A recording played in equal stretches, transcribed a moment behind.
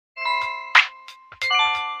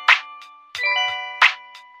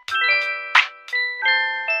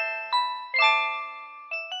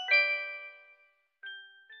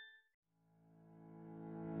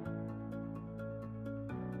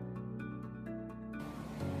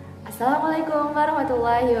Assalamualaikum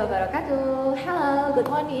warahmatullahi wabarakatuh. Hello, good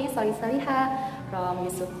morning, Saliha from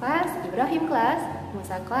Yusuf class, Ibrahim class,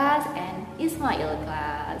 Musa class, and Ismail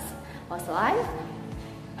class. How's life?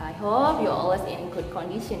 I hope you're always in good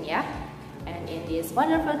condition, yeah? And in this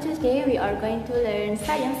wonderful Tuesday, we are going to learn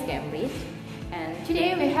Science Cambridge. And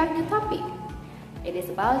today we have new topic. It is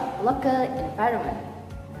about local environment.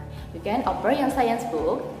 You can open your science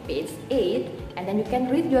book, page 8, and then you can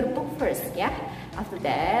read your book first, yeah? After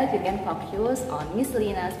that, you can focus on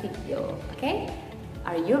miscellaneous video, okay?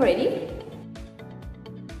 Are you ready?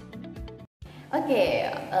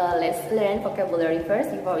 Okay, let's learn vocabulary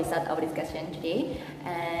first before we start our discussion today.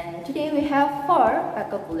 And today we have 4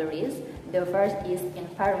 vocabularies. The first is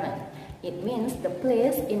environment. It means the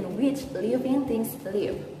place in which living things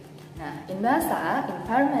live. Nah, in bahasa,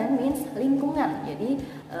 environment means lingkungan. Jadi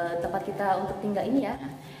tempat kita untuk tinggal ini ya.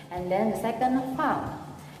 And then the second,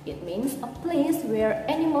 farm. It means a place where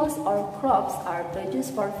animals or crops are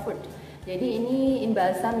produced for food. Jadi ini in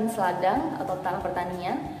bahasa means ladang atau tanah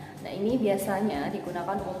pertanian. Nah, ini biasanya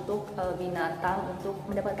digunakan untuk binatang untuk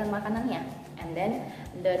mendapatkan makanannya. And then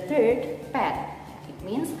the third, pet. It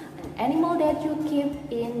means an animal that you keep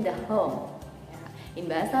in the home. In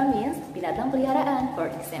bahasa means binatang peliharaan. For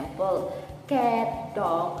example, cat,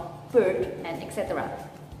 dog, bird, and etc.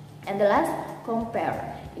 And the last,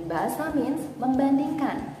 compare. In bahasa means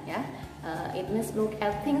membandingkan, ya. It means look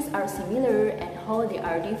at things are similar and how they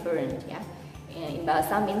are different, ya. In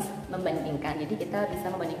bahasa means membandingkan. Jadi kita bisa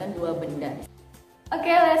membandingkan dua benda.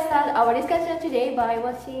 Okay, let's start our discussion today by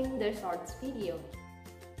watching the short video.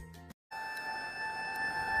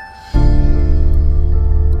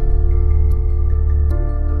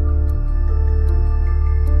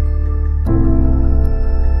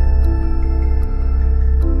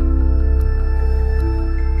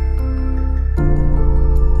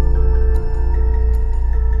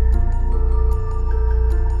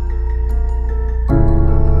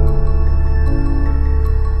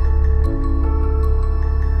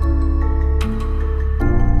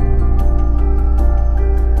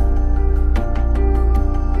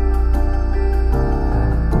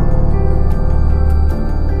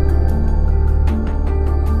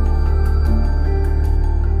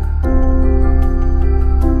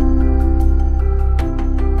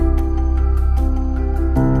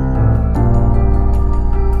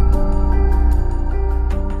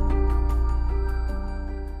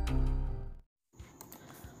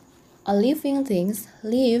 Living things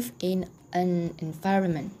live in an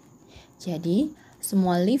environment. Jadi,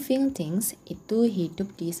 semua living things itu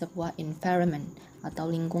hidup di sebuah environment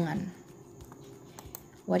atau lingkungan.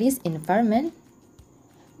 What is environment?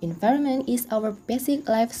 Environment is our basic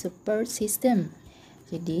life support system.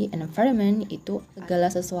 Jadi, environment itu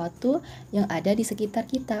segala sesuatu yang ada di sekitar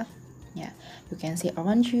kita. Ya, you can see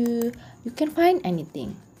around you, you can find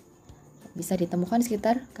anything. Bisa ditemukan di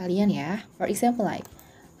sekitar kalian ya. For example like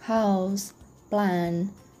house, plant,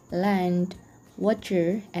 land,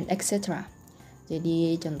 water, and etc.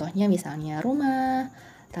 Jadi contohnya misalnya rumah,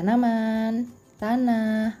 tanaman,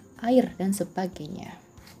 tanah, air, dan sebagainya.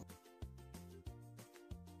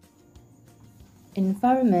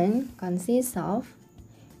 Environment consists of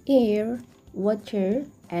air, water,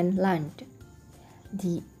 and land.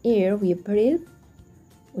 The air we breathe,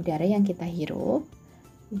 udara yang kita hirup.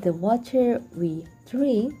 The water we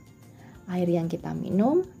drink, air yang kita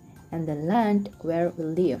minum, and the land where we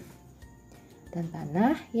live, dan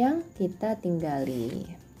tanah yang kita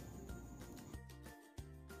tinggali.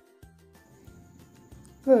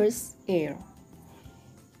 First, air.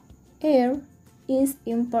 Air is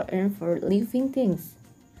important for living things.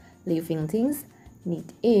 Living things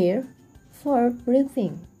need air for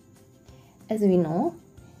breathing. As we know,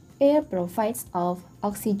 air provides of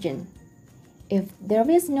oxygen. If there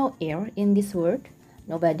is no air in this world,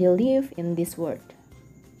 nobody live in this world.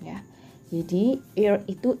 Ya, jadi air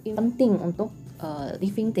itu penting untuk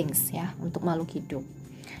living things ya, untuk makhluk hidup.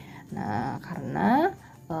 Nah, karena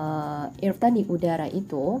air tadi udara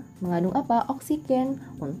itu mengandung apa? Oksigen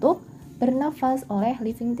untuk bernafas oleh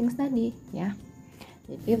living things tadi ya.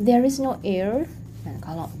 If there is no air, dan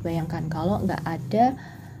kalau bayangkan kalau nggak ada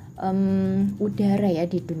udara ya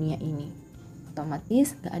di dunia ini,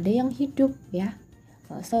 otomatis nggak ada yang hidup ya.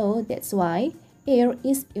 So that's why air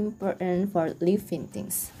is important for living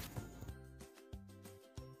things.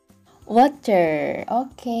 Water.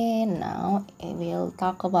 Okay, now I will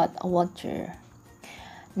talk about water.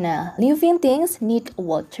 Nah, living things need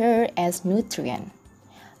water as nutrient.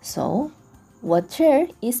 So,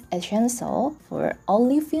 water is essential for all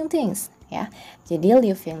living things. Ya, jadi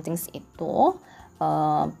living things itu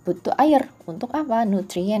butuh air untuk apa?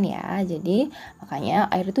 Nutrien ya. Jadi makanya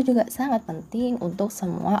air itu juga sangat penting untuk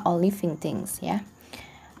semua all living things ya.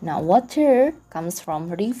 Now water comes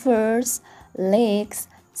from rivers, lakes,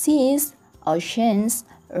 seas, oceans,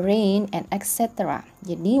 rain, and etc.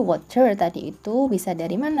 Jadi water tadi itu bisa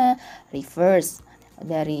dari mana? Rivers,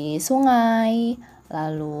 dari sungai,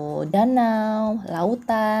 lalu danau,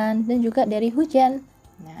 lautan, dan juga dari hujan.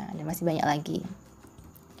 Nah, dan masih banyak lagi.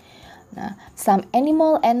 Nah, some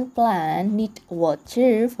animal and plant need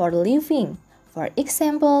water for living. For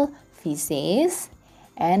example, fishes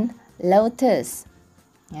and lotus.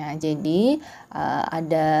 Ya, jadi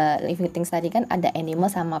ada living things tadi kan ada animal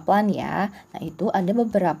sama plant ya. Nah, itu ada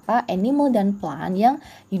beberapa animal dan plant yang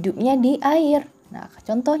hidupnya di air. Nah,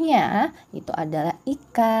 contohnya itu adalah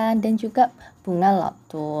ikan dan juga bunga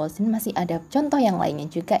lotus. Ini masih ada contoh yang lainnya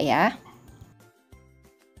juga ya.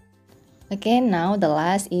 Okay, now the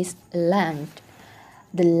last is land.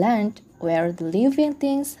 The land where the living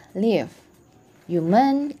things live.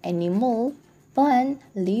 Human, animal, plant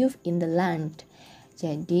live in the land.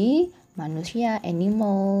 Jadi manusia,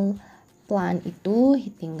 animal, plant itu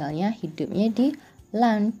tinggalnya hidupnya di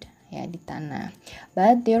land ya, di tanah.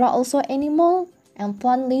 But there are also animal and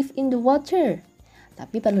plant live in the water.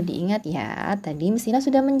 Tapi perlu diingat ya, tadi Sina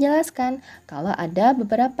sudah menjelaskan kalau ada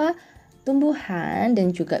beberapa tumbuhan dan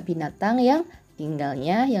juga binatang yang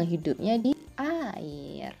tinggalnya, yang hidupnya di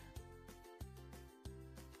air.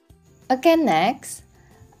 Okay, next.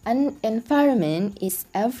 An environment is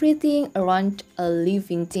everything around a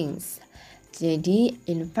living things. Jadi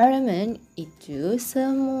environment itu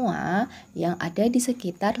semua yang ada di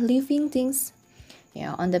sekitar living things.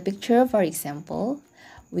 Yeah, on the picture, for example,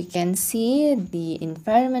 we can see the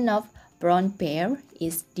environment of brown bear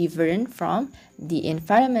is different from the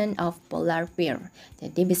environment of polar bear.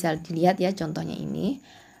 Jadi bisa dilihat ya contohnya ini.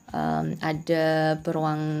 Ada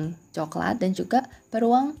beruang coklat dan juga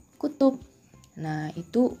beruang kutub. Nah,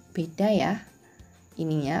 itu beda ya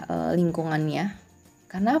ininya, lingkungannya.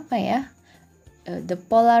 Karena apa ya? The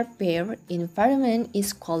polar bear environment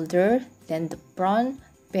is colder than the brown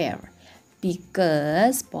bear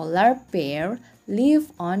because polar bear live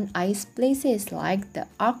on ice places like the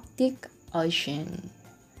Arctic Ocean.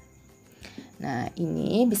 Nah,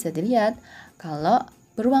 ini bisa dilihat kalau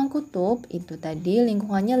beruang kutub itu tadi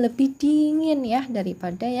lingkungannya lebih dingin ya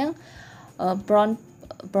daripada yang brown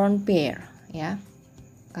bear. Ya,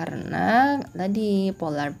 karena tadi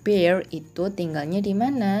polar bear itu tinggalnya di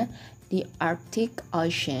mana? Di Arctic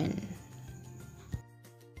Ocean.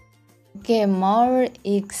 Okay, more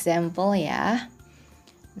example ya.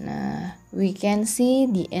 Nah, we can see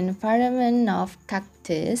the environment of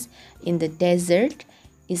cactus in the desert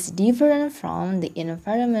is different from the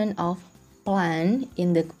environment of plant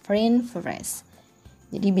in the rainforest.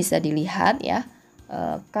 Jadi bisa dilihat ya,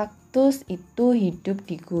 kaktus itu hidup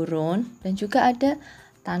di gurun dan juga ada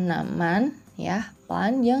tanaman ya,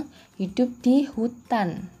 plant yang hidup di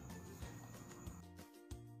hutan.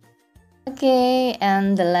 Okay,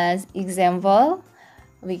 and the last example,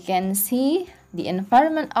 we can see the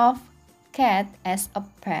environment of cat as a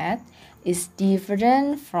pet is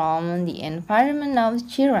different from the environment of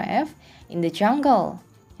giraffe in the jungle.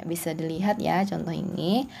 Ya, bisa dilihat ya contoh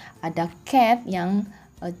ini, ada cat yang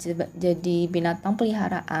jadi binatang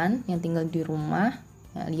peliharaan yang tinggal di rumah.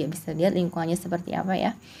 Nah, dia bisa lihat lingkungannya seperti apa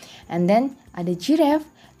ya. And then ada giraffe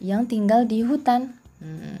yang tinggal di hutan.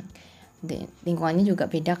 Lingkungannya juga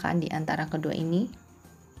beda kan di antara kedua ini.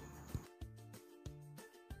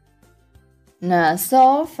 Nah,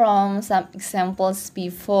 so from some examples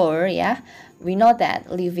before ya, we know that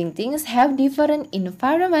living things have different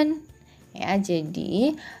environment. Ya,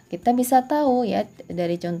 jadi kita bisa tahu ya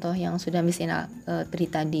dari contoh yang sudah Sina beri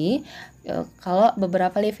tadi, kalau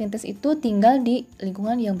beberapa living things itu tinggal di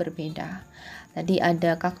lingkungan yang berbeda. Tadi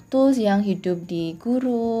ada kaktus yang hidup di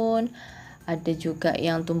gurun, ada juga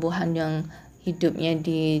yang tumbuhan yang hidupnya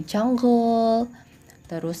di jungle,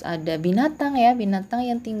 terus ada binatang ya, binatang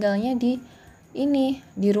yang tinggalnya di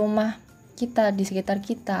rumah kita, di sekitar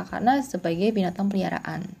kita, karena sebagai binatang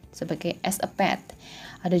peliharaan, sebagai as a pet.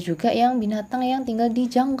 Ada juga yang binatang yang tinggal di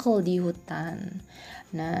jungle, di hutan.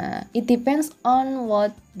 Nah, it depends on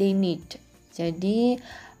what they need. Jadi,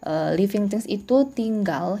 living things itu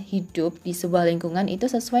tinggal hidup di sebuah lingkungan itu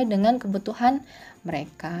sesuai dengan kebutuhan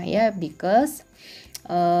mereka ya, because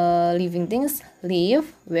living things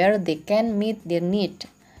live where they can meet their need.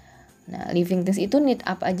 Nah, living things itu need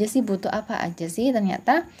apa aja sih, butuh apa aja sih?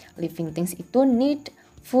 Ternyata living things itu need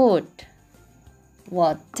food,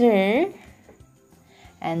 water,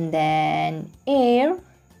 and then air,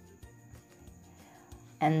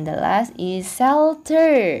 and the last is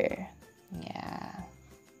shelter. Ya.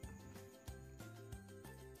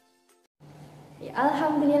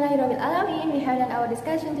 Alhamdulillahirabbil alamin. We have done our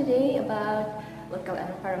discussion today about local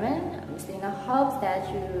environment. Mustina hopes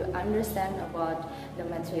that you understand about the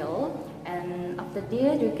material, and after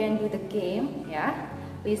this you can do the game. Yeah,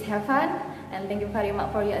 please have fun and thank you very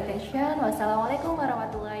much for your attention. Wassalamualaikum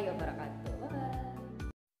warahmatullahi wabarakatuh.